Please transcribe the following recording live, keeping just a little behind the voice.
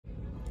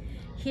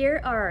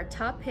Here are our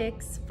top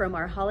picks from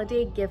our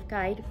holiday gift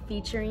guide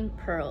featuring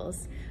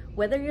pearls.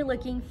 Whether you're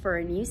looking for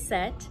a new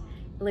set,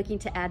 looking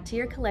to add to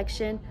your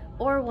collection,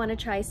 or want to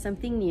try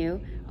something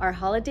new, our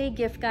holiday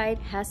gift guide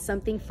has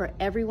something for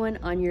everyone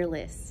on your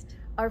list.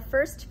 Our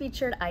first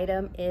featured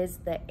item is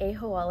the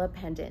Ehoala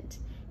pendant.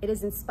 It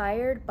is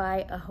inspired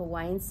by a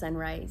Hawaiian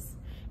sunrise,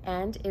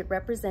 and it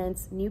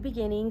represents new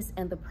beginnings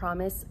and the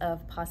promise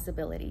of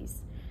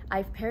possibilities.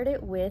 I've paired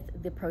it with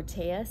the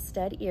Protea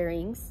stud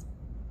earrings,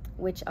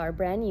 which are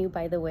brand new,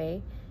 by the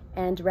way,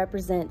 and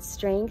represent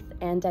strength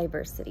and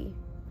diversity.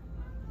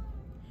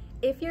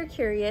 If you're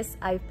curious,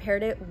 I've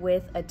paired it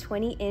with a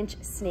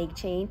 20-inch snake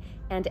chain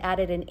and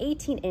added an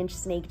 18-inch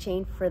snake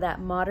chain for that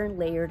modern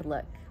layered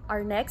look.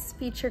 Our next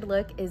featured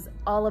look is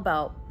all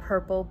about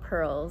purple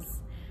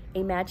pearls.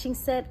 A matching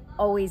set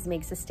always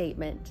makes a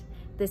statement.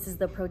 This is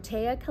the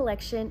Protea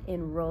collection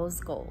in rose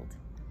gold.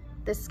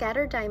 The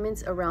scattered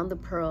diamonds around the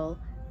pearl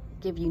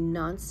give you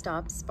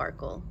non-stop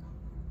sparkle.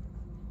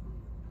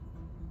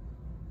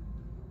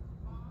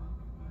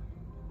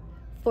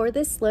 For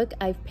this look,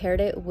 I've paired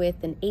it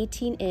with an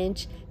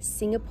 18-inch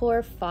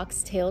Singapore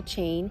foxtail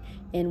chain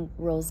in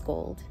rose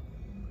gold.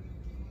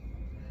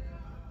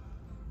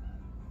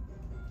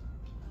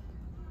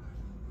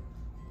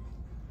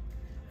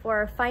 For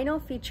our final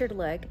featured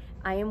look,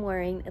 I am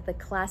wearing the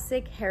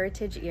classic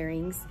heritage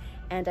earrings,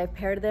 and I've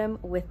paired them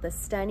with the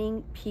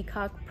stunning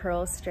peacock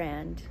pearl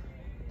strand.